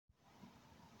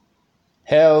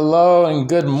Hello and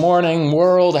good morning,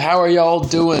 world. How are y'all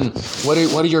doing? What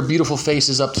are your beautiful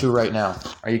faces up to right now?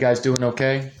 Are you guys doing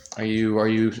okay? Are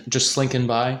you just slinking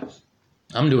by?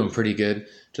 I'm doing pretty good.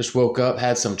 Just woke up,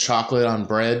 had some chocolate on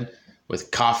bread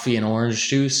with coffee and orange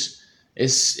juice.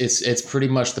 It's pretty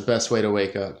much the best way to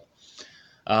wake up.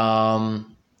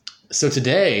 So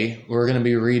today we're gonna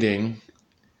be reading.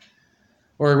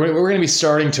 We're going to be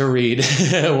starting to read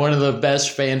one of the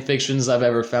best fan fictions I've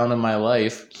ever found in my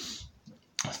life.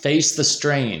 Face the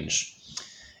Strange.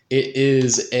 It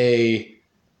is a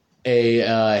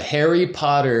Harry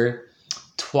Potter,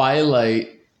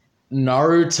 Twilight,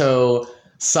 Naruto,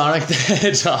 Sonic the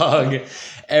Hedgehog,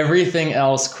 everything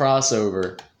else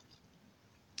crossover.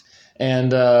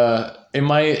 And it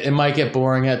might get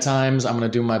boring at times. I'm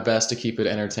going to do my best to keep it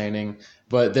entertaining,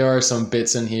 but there are some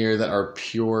bits in here that are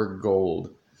pure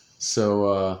gold.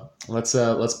 So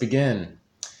let's begin.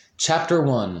 Chapter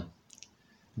 1.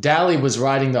 Dally was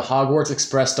riding the Hogwarts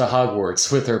Express to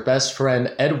Hogwarts with her best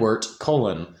friend Edward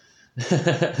Cullen.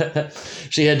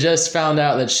 She had just found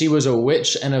out that she was a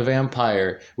witch and a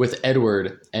vampire with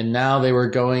Edward, and now they were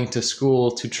going to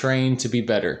school to train to be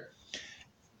better.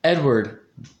 Edward,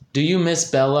 do you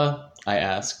miss Bella? I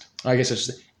asked. I guess I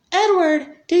should say, Edward,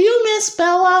 do you miss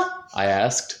Bella? I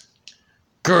asked.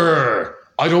 Grr,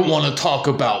 I don't want to talk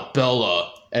about Bella,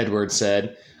 Edward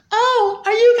said. Oh,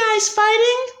 are you guys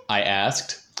fighting? I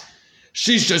asked.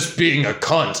 She's just being a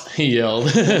cunt, he yelled.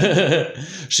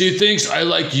 She thinks I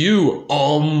like you,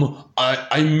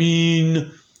 I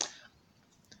mean...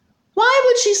 Why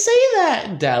would she say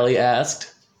that? Dally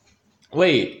asked.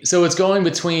 Wait, so it's going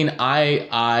between I,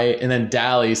 and then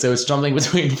Dally, so it's jumping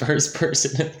between first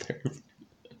person and third.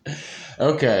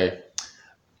 Okay.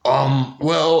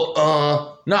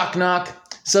 Knock,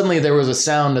 knock. Suddenly there was a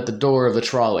sound at the door of the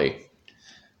trolley.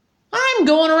 I'm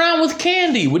going around with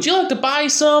candy. Would you like to buy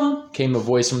some? Came a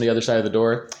voice from the other side of the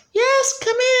door. Yes,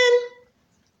 come in.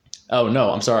 Oh,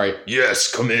 no, I'm sorry.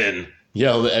 Yes, come in,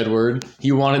 yelled Edward.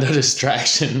 He wanted a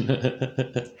distraction.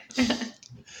 The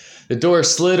door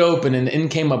slid open and in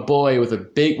came a boy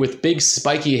with big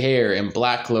spiky hair and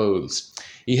black clothes.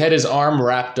 He had his arm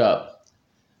wrapped up.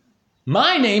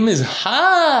 My name is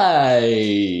Hi,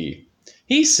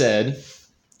 he said.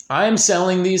 I'm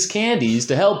selling these candies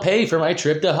to help pay for my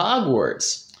trip to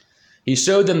Hogwarts. He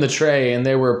showed them the tray, and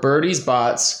there were Birdie's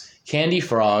Bots, candy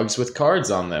frogs with cards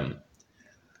on them.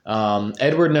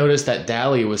 Edward noticed that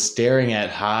Dally was staring at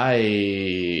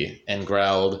Hi and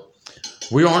growled,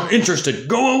 We aren't interested.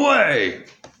 Go away.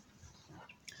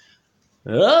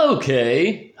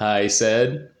 Okay, Hi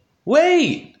said.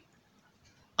 Wait,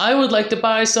 I would like to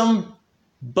buy some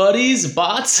Buddy's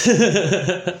Bots.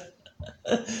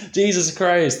 Jesus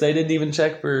Christ, they didn't even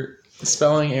check for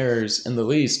spelling errors in the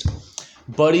least.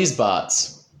 Buddy's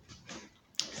Bots,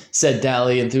 said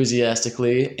Dally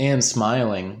enthusiastically and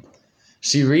smiling.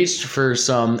 She reached for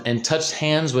some and touched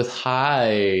hands with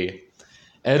Hi.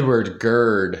 Edward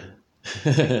gurred.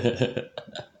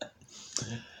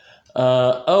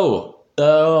 Well,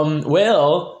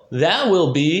 that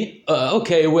will be...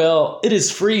 okay, well, it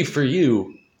is free for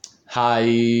you.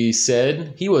 Hi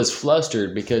said. He was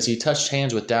flustered because he touched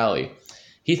hands with Dally.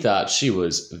 He thought she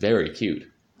was very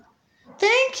cute.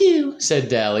 Thank you, said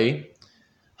Dally.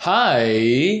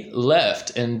 Hi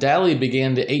left, and Dally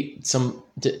began to eat the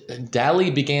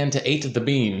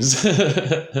beans.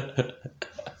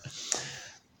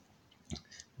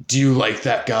 Do you like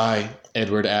that guy?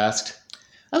 Edward asked.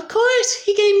 Of course,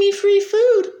 he gave me free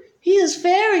food. He is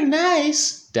very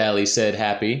nice, Dally said,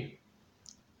 happy.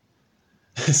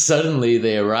 Suddenly,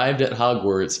 they arrived at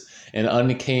Hogwarts and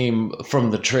uncame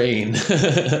from the train.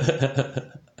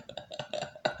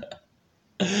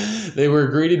 They were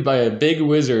greeted by a big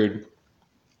wizard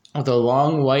with a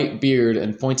long white beard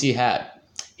and pointy hat.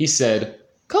 He said,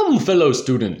 Come, fellow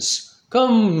students,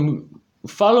 come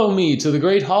follow me to the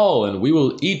Great Hall and we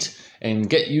will eat and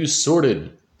get you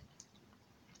sorted.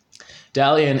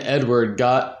 Dally and Edward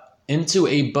got into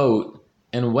a boat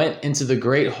and went into the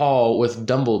Great Hall with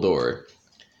Dumbledore.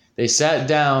 They sat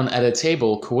down at a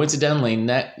table coincidentally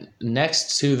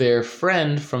next to their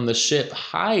friend from the ship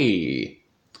Hi.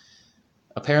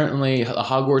 Apparently, the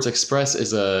Hogwarts Express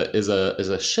is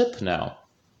a ship now.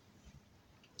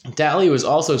 Dally was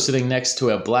also sitting next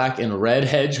to a black and red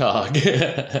hedgehog.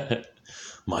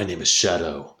 My name is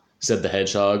Shadow, said the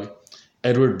hedgehog.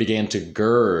 Edward began to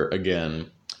gurr again.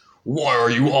 Why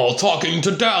are you all talking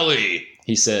to Dally?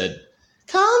 He said.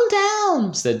 Calm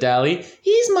down, said Dally.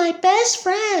 He's my best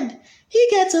friend. He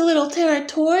gets a little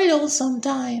territorial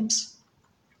sometimes.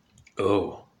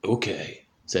 Oh, okay,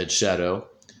 said Shadow.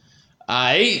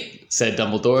 I said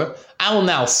Dumbledore. I will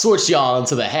now sort y'all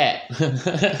into the hat.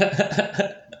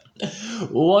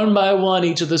 One by one,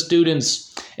 each of the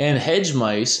students and hedge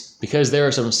mice, because there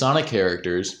are some Sonic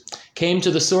characters, came to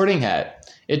the sorting hat.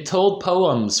 It told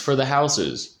poems for the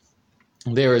houses.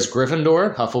 There is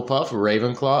Gryffindor, Hufflepuff,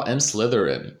 Ravenclaw, and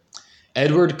Slytherin.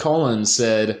 Edward Cullen,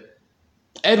 said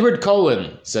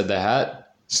the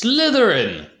hat.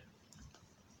 Slytherin!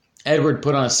 Edward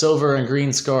put on a silver and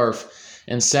green scarf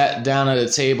and sat down at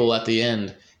a table at the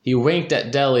end. He winked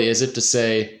at Deli as if to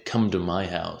say, come to my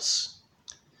house.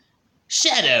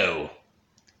 Shadow!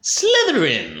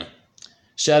 Slytherin!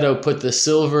 Shadow put the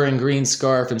silver and green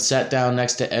scarf and sat down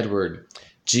next to Edward.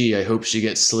 Gee, I hope she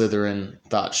gets Slytherin,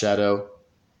 thought Shadow.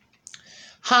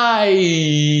 Hi!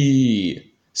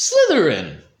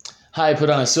 Slytherin! Hi put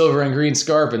on a silver and green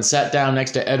scarf and sat down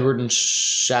next to Edward and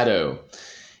Shadow.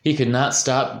 He could not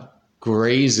stop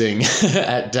grazing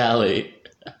at Dally.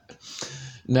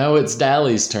 Now it's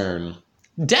Dally's turn.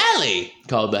 Dally!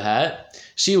 Called the hat.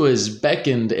 She was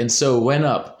beckoned and so went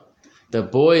up. The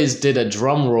boys did a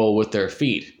drum roll with their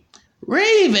feet.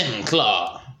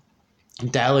 Ravenclaw!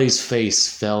 Dally's face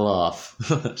fell off.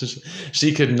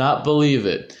 She could not believe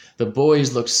it. The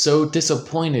boys looked so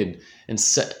disappointed, and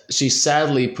she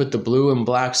sadly put the blue and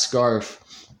black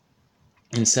scarf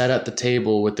and sat at the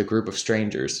table with the group of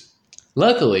strangers.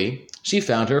 Luckily, she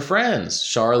found her friends,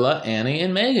 Charlotte, Annie,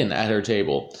 and Megan, at her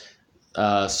table.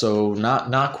 So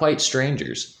not quite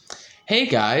strangers. Hey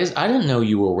guys, I didn't know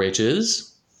you were witches.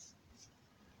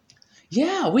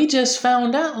 Yeah, we just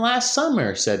found out last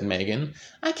summer, said Megan.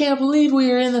 I can't believe we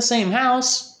are in the same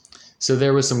house. So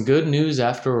there was some good news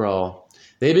after all.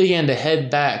 They began to head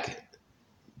back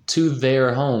to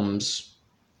their homes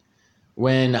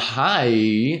when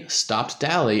Hi stopped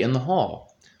Dally in the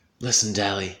hall. Listen,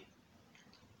 Dally.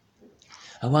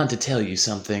 I want to tell you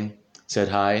something, said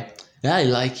Hi. I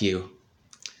like you.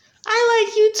 I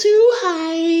like you too,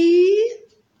 Hi,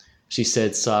 she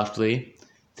said softly.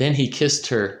 Then he kissed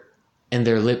her, and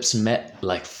their lips met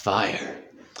like fire.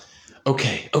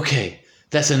 Okay,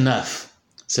 that's enough,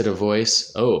 said a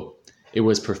voice. Oh, it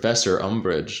was Professor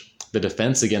Umbridge, the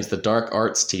Defense Against the Dark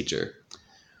Arts teacher.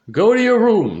 Go to your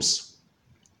rooms.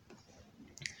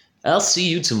 I'll see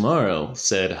you tomorrow,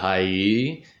 said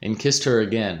Hi, and kissed her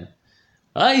again.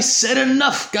 I said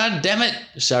enough, goddammit,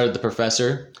 shouted the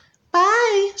professor.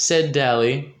 Bye, said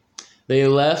Dally. They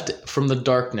left from the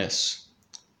darkness,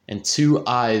 and two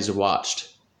eyes watched.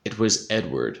 It was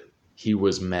Edward. He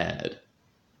was mad.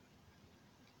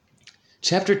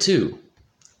 Chapter 2.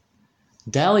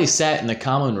 Dally sat in the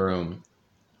common room,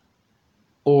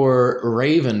 or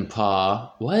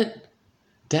Ravenpaw. What?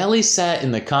 Dally sat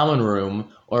in the common room,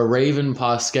 or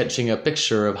Ravenpaw sketching a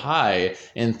picture of Hi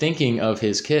and thinking of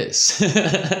his kiss.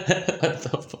 What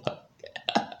the fuck?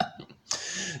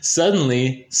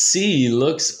 Suddenly, C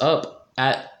looks up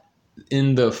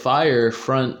in the fire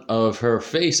front of her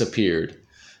face appeared.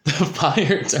 The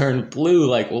fire turned blue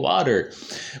like water,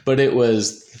 but it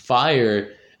was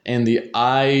fire and the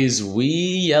eyes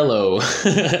wee yellow.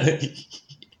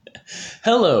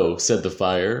 Hello, said the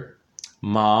fire.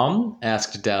 Mom?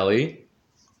 Asked Dally.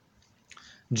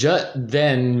 Just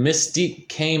then Mystique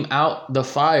came out the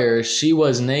fire. She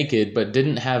was naked but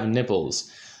didn't have nipples.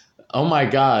 Oh my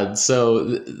god,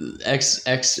 so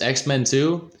X-Men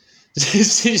 2?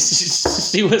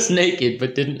 She was naked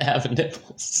but didn't have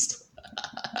nipples.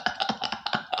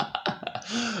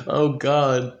 Oh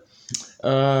god.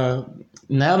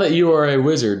 Now that you are a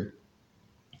wizard,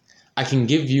 I can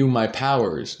give you my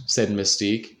powers, said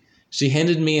Mystique. She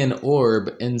handed me an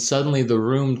orb, and suddenly the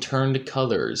room turned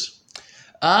colors.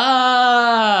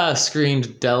 Ah!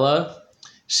 Screamed Della.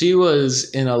 She was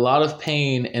in a lot of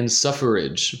pain and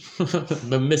suffrage.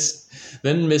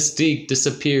 Then Mystique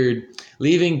disappeared,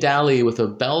 leaving Dally with a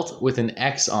belt with an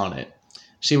X on it.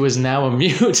 She was now a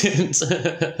mutant.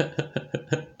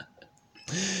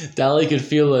 Dally could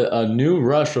feel a new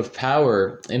rush of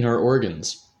power in her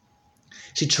organs.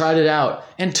 She tried it out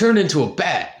and turned into a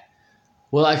bat.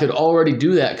 Well, I could already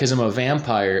do that because I'm a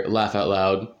vampire, laugh out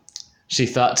loud, she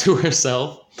thought to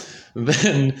herself.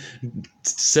 Then,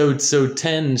 so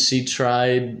 10 she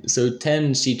tried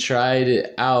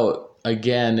it out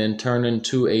again and turned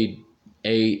into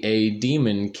a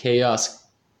demon, Chaos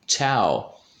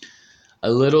Chow.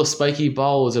 A little spiky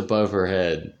ball was above her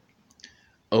head.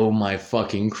 Oh my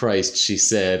fucking Christ, she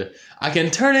said. I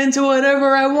can turn into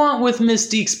whatever I want with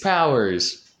Mystique's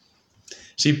powers.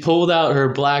 She pulled out her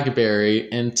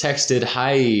BlackBerry and texted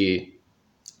Hi.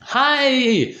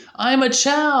 Hi, I'm a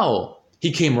Chow.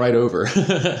 He came right over.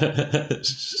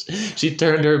 She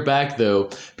turned her back, though,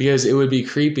 because it would be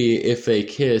creepy if they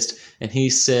kissed, and he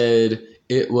said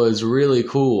it was really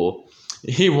cool.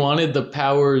 He wanted the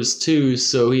powers too,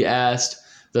 so he asked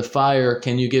the fire,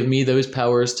 "Can you give me those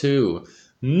powers too?"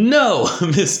 "No,"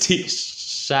 Misty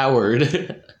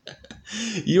showered.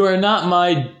 "You are not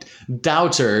my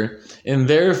doubter, and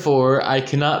therefore I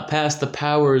cannot pass the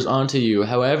powers on to you.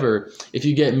 However, if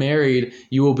you get married,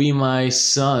 you will be my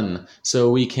son, so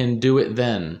we can do it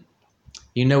then."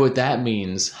 "You know what that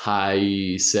means,"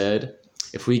 Hai said.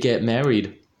 "If we get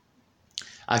married,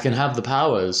 I can have the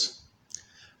powers."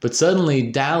 But suddenly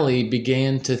Dally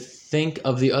began to think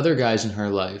of the other guys in her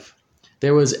life.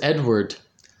 There was Edward.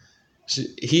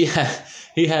 He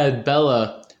had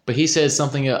Bella, but he said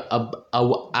something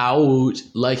about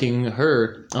liking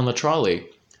her on the trolley.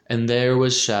 And there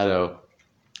was Shadow,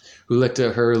 who looked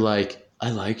at her like, "I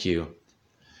like you."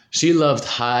 She loved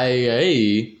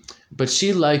Hai, but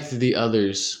she liked the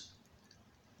others.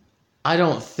 I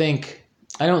don't think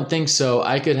so.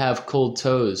 I could have cold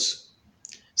toes,"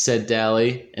 said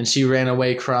Dally, and she ran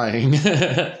away crying.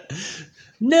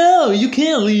 "No, you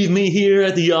can't leave me here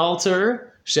at the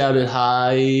altar," shouted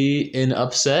Hai in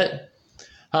upset.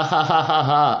 "Ha ha ha ha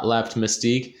ha," laughed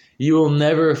Mystique. "You will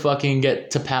never fucking get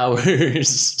to powers."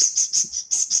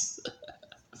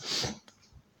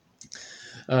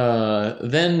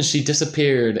 Then she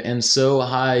disappeared, and so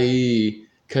Hai,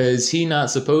 'cause he not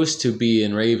supposed to be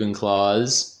in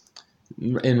Ravenclaw's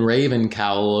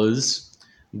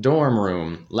dorm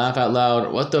room. Laugh out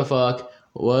loud. What the fuck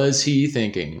was he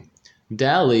thinking?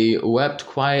 Dally wept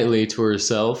quietly to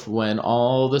herself when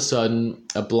all of a sudden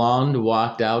a blonde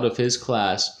walked out of his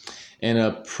class and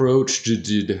approached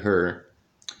her.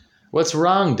 "What's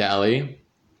wrong, Dally?"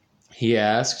 he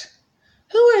asked.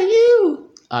 Who are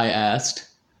you? I asked.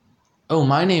 "Oh,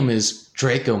 my name is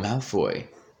Draco Malfoy,"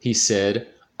 he said.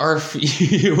 "Arf,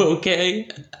 you okay?"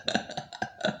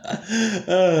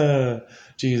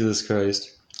 Jesus Christ.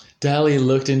 Dally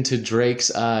looked into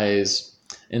Drake's eyes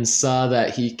and saw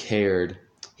that he cared.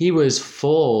 He was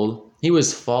full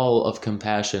of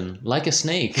compassion, like a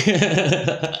snake.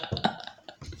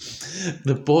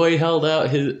 The boy held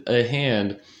out a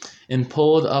hand and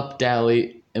pulled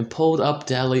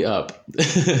Dally up.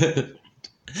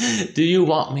 "Do you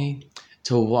want me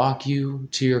to walk you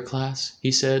to your class?"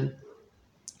 he said.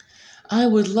 I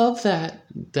would love that.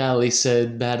 Dally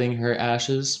said, batting her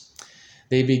ashes.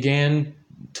 They began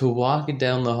to walk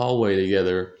down the hallway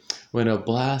together when a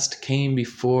blast came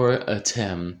before a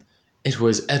Tem. It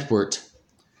was Edward.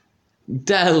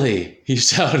 "Dally," he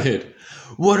shouted,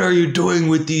 "what are you doing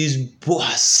with these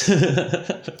boys?"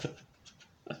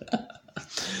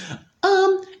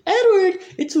 Edward,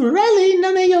 it's really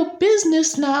none of your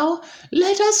business now.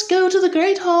 Let us go to the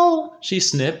Great Hall, she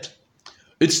snipped.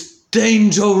 "It's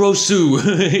dangerous!"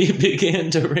 He began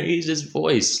to raise his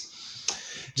voice.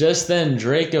 Just then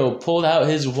Draco pulled out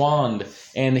his wand,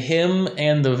 and him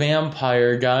and the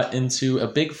vampire got into a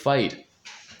big fight.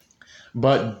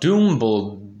 But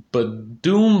Dumbledore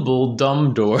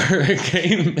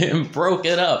came and broke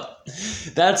it up.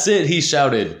 "That's it," he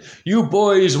shouted. "You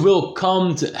boys will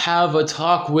come to have a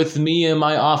talk with me in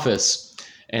my office."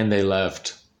 And they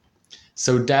left.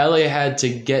 So Dally had to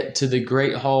get to the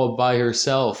Great Hall by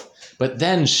herself. But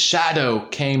then Shadow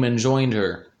came and joined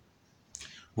her.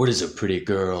 "What is a pretty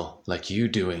girl like you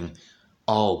doing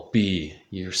all be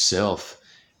yourself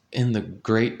in the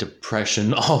Great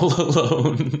Depression all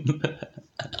alone?"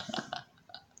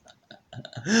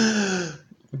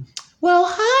 Well,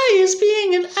 Hai is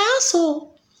being an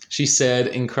asshole, she said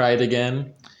and cried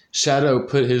again. Shadow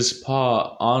put his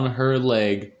paw on her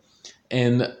leg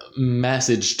and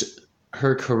massaged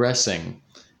her, caressing.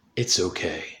 "It's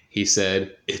okay," he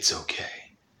said. "It's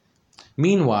okay."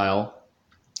 Meanwhile,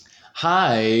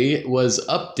 Hai was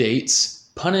updates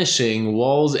punishing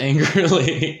Walls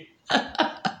angrily.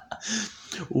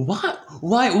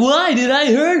 Why did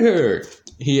I hurt her?"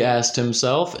 he asked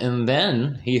himself, and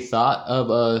then he thought of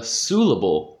a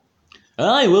syllable.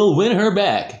 "I will win her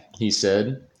back," he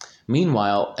said.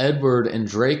 Meanwhile, Edward and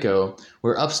Draco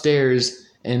were upstairs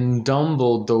in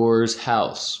Dumbledore's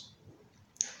house.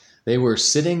 They were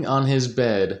sitting on his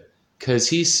bed, 'cause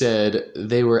he said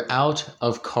they were out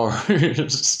of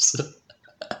cards.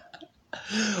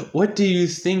 "What do you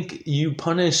think your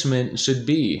punishment should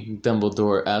be?"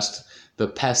 Dumbledore asked, the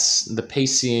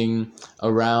pacing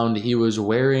around. He was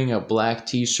wearing a black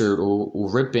t-shirt,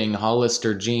 ripping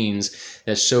Hollister jeans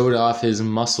that showed off his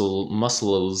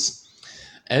muscles.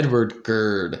 Edward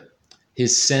gurred.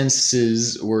 His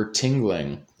senses were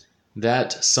tingling.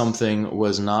 That something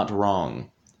was not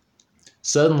wrong.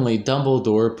 Suddenly,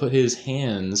 Dumbledore put his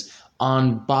hands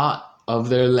on both of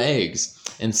their legs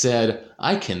and said,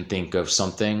 "I can think of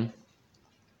something."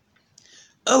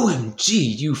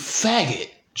 OMG, you faggot,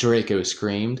 Draco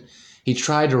screamed. He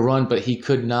tried to run, but he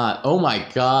could not. Oh my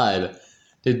god.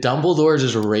 Did Dumbledore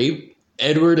just rape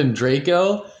Edward and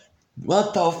Draco?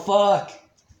 What the fuck?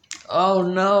 Oh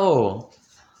no.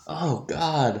 Oh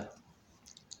god.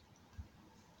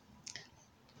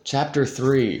 Chapter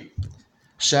 3.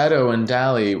 Shadow and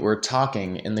Dally were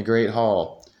talking in the Great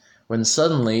Hall when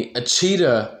suddenly a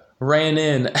cheetah ran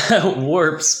in at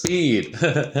warp speed,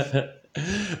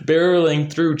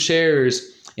 barreling through chairs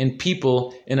and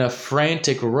people in a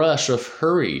frantic rush of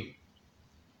hurry.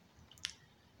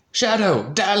 "Shadow!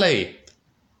 Dally!"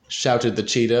 shouted the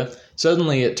cheetah.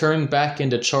 Suddenly it turned back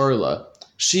into Charla.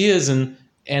 She is an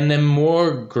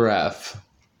anemorgraph.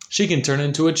 She can turn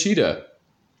into a cheetah.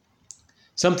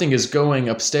 Something is going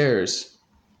upstairs.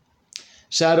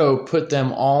 Shadow put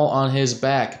them all on his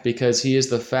back because he is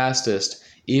the fastest,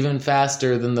 even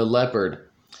faster than the leopard.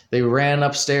 They ran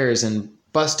upstairs and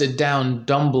busted down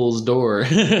Dumble's door.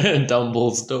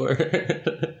 Dumble's door.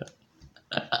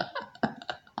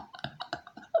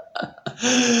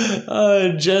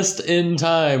 Just in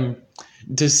time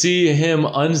to see him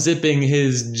unzipping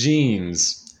his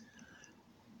jeans.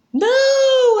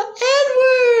 "No,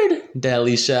 Edward!"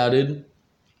 Dally shouted.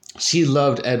 She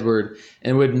loved Edward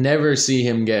and would never see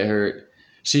him get hurt.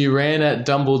 She ran at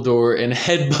Dumbledore and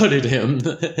headbutted him.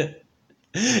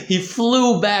 He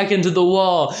flew back into the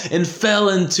wall and fell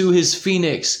into his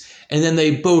phoenix, and then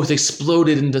they both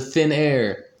exploded into thin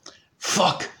air.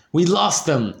 "Fuck, we lost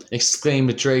them!"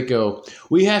 exclaimed Draco.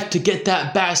 "We have to get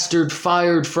that bastard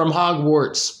fired from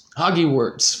Hogwarts.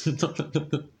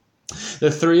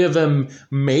 The three of them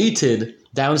mated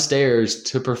downstairs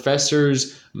to Professor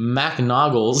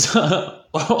McNoggles'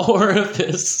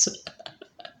 orifice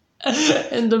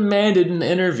and demanded an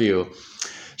interview.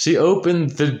 She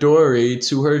opened the doorway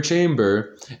to her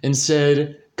chamber and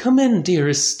said, "Come in,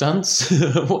 dearest Stunts.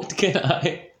 What can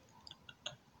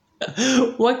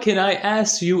I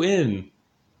ask you in?"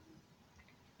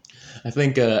 I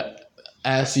think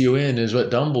ask you in is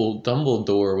what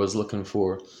Dumbledore was looking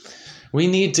for. "We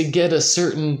need to get a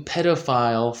certain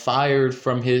pedophile fired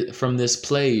from this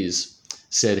place,"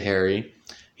 said Harry.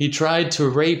 "He tried to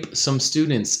rape some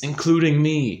students, including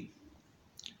me."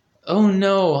 "Oh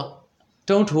no,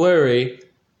 don't worry.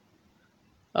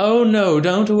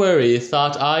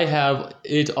 Thought I have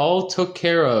it all took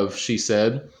care of," she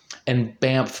said, and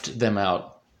bamfed them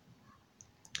out.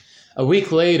 A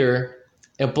week later,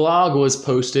 a blog was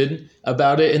posted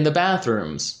about it in the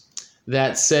bathrooms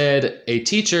that said a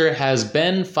teacher has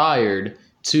been fired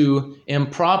to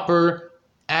improper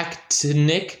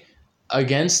acting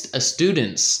against a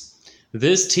students.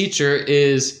 This teacher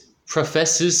is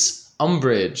Professor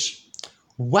Umbridge.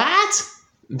 What?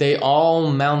 They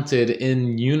all mounted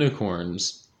in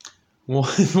unicorns. What?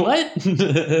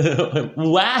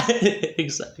 What?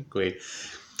 Exactly.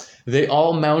 They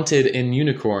all mounted in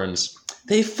unicorns.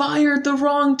 They fired the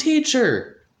wrong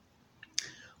teacher.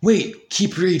 "Wait,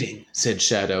 keep reading," said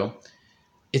Shadow.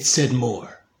 It said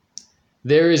more.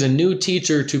 "There is a new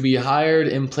teacher to be hired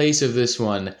in place of this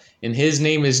one, and his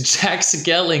name is Jack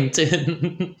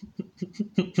Skellington."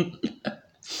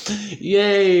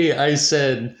 "Yay," I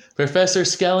said. "Professor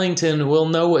Skellington will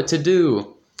know what to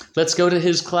do. Let's go to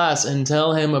his class and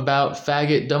tell him about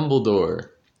faggot Dumbledore."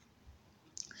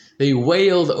 They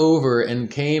wailed over and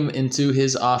came into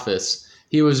his office.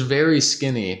 He was very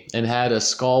skinny and had a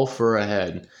skull for a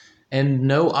head, and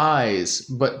no eyes,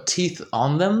 but teeth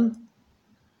on them.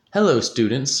 "Hello,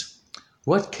 students.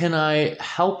 What can I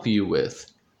help you with?"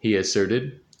 he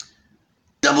asserted.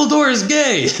 "Dumbledore is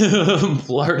gay!"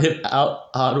 blurted out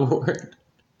Oddward.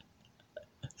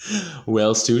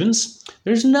 "Well, students,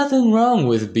 there's nothing wrong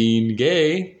with being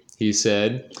gay," he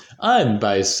said. "I'm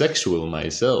bisexual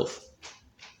myself."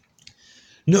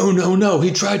 No, he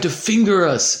tried to finger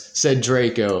us," said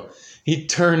Draco. He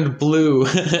turned blue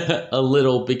a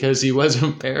little because he was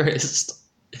embarrassed.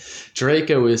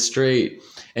 Draco is straight,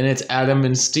 and it's Adam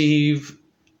and Steve,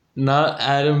 not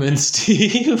Adam and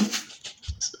Steve.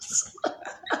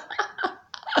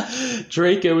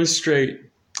 Draco is straight,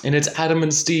 and it's Adam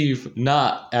and Steve,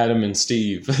 not Adam and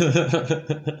Steve.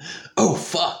 "Oh,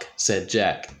 fuck," said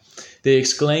Jack. They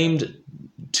exclaimed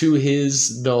to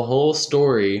the whole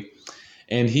story,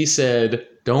 and he said,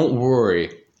 "Don't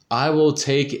worry, I will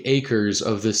take acres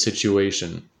of this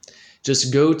situation.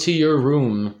 Just go to your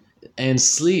room and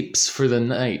sleeps for the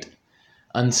night.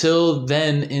 Until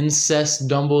then, Incest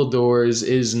Dumbledore's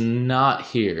is not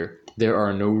here. There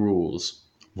are no rules."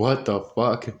 What the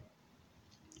fuck?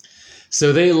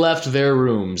 So they left their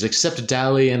rooms, except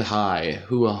Dally and High,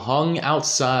 who hung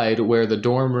outside where the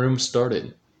dorm room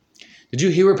started. "Did you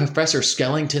hear what Professor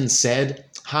Skellington said?"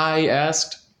 Hai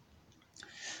asked.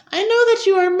 I know that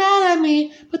you are mad at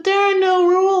me, but there are no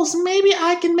rules. Maybe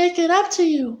I can make it up to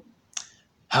you.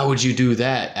 How would you do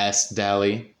that? Asked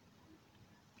Dally.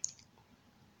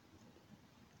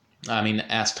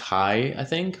 Asked Hai, I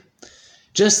think.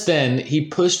 Just then, he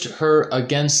pushed her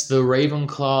against the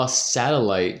Ravenclaw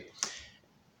satellite,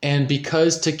 and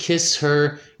because to kiss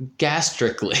her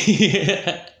gastrically,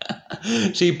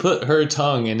 she put her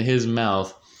tongue in his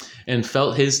mouth and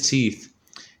felt his teeth.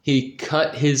 He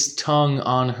cut his tongue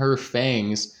on her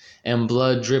fangs, and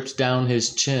blood dripped down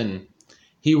his chin.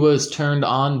 He was turned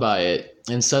on by it,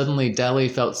 and suddenly Dally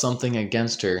felt something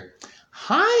against her.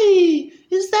 Hi,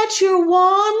 is that your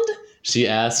wand? She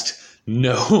asked.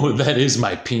 No, that is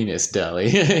my penis,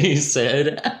 Dally, he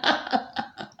said.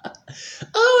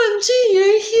 OMG,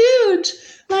 you're huge!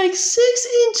 Like 6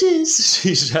 inches!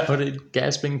 She shouted,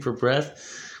 gasping for breath.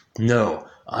 No,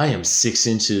 I am 6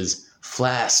 inches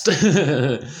flast.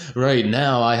 Right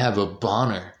now I have a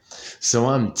boner. So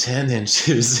I'm 10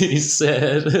 inches, he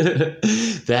said.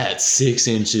 That's 6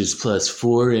 inches plus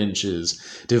 4 inches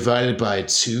divided by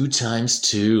 2 times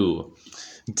 2.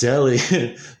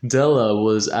 Della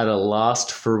was at a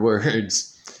loss for words.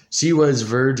 She was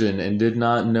virgin and did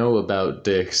not know about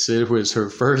dicks. It was her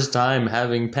first time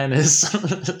having penis.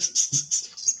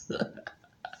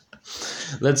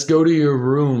 Let's go to your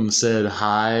room, said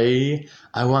Hai.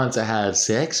 I want to have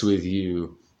sex with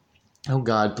you. Oh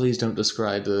God, please don't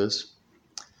describe this.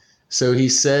 So he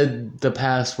said the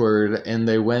password, and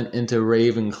they went into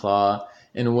Ravenclaw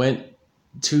and went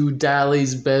to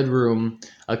Dally's bedroom.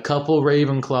 A couple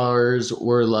Ravenclawers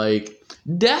were like,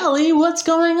 Dally, what's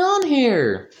going on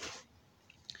here?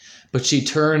 But she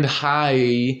turned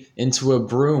Hai into a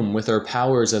broom with her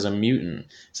powers as a mutant,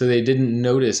 so they didn't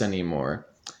notice anymore.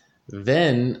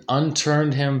 Then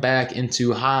unturned him back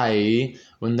into Hai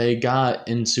when they got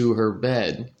into her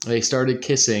bed. They started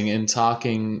kissing and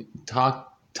talking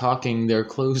their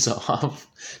clothes off.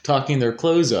 Talking their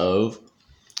clothes off.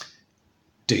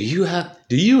 Do you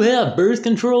have birth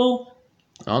control?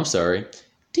 Oh, I'm sorry.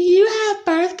 Do you have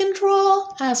birth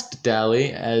control? Asked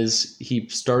Dally as he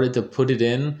started to put it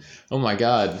in. Oh my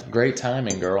God, great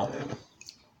timing, girl.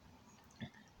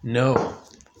 No,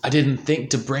 I didn't think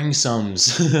to bring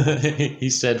somes, he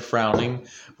said, frowning,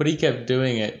 but he kept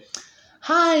doing it.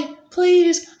 Hi,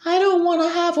 please, I don't want to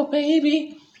have a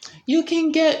baby. You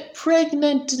can get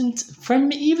pregnant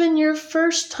from even your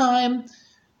first time,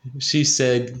 she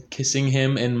said, kissing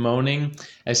him and moaning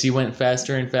as he went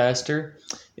faster and faster.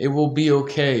 It will be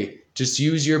okay. Just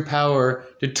use your power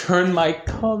to turn my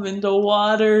cum into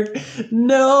water.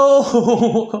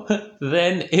 No!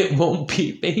 Then it won't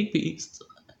be babies.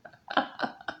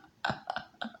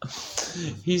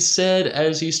 He said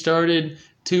as he started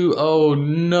to, oh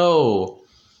no,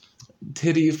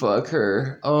 titty fuck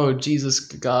her. Oh, Jesus,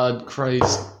 God,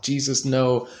 Christ, Jesus,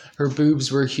 no. Her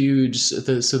boobs were huge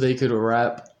so they could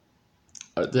wrap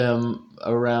them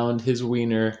around his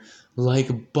wiener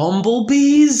like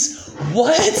bumblebees?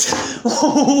 What?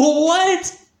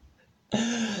 What?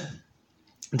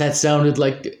 That sounds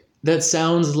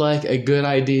like a good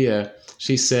idea,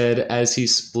 she said as he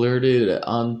splurted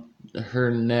on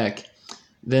her neck,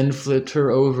 then flipped her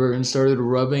over and started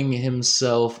rubbing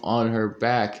himself on her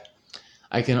back.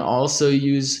 I can also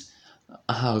use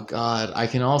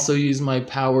my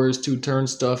powers to turn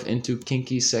stuff into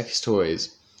kinky sex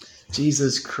toys.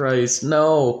 Jesus Christ,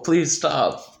 no, please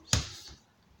stop.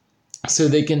 So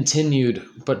they continued,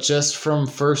 but just from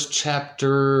first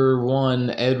chapter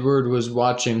 1, Edward was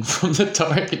watching from the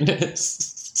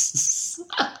darkness.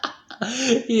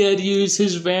 He had used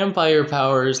his vampire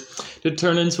powers to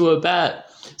turn into a bat,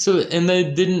 and they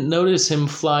didn't notice him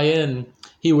fly in.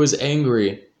 He was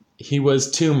angry. He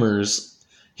was tumors.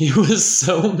 He was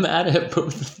so mad at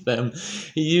both of them.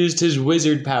 He used his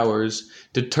wizard powers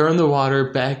to turn the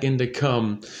water back into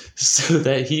cum so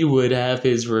that he would have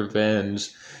his revenge.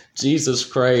 Jesus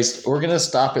Christ, we're going to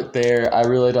stop it there. I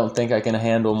really don't think I can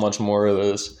handle much more of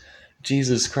this.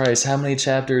 Jesus Christ, how many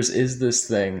chapters is this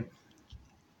thing?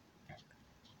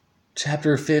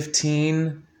 Chapter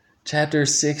 15? Chapter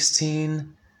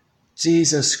 16?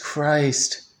 Jesus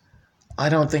Christ. I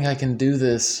don't think I can do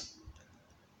this.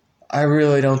 I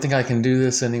really don't think I can do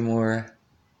this anymore.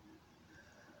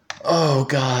 Oh,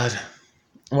 God.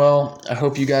 Well, I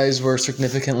hope you guys were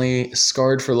significantly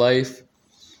scarred for life,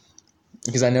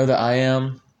 because I know that I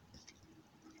am,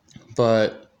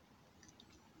 but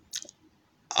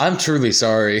I'm truly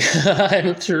sorry.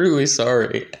 I'm truly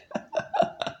sorry.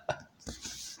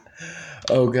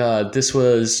 Oh God, this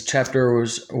was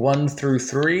chapters 1 through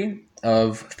 3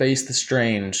 of Face the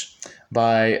Strange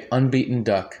by Unbeaten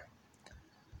Duck.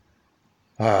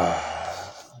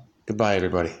 Goodbye,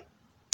 everybody.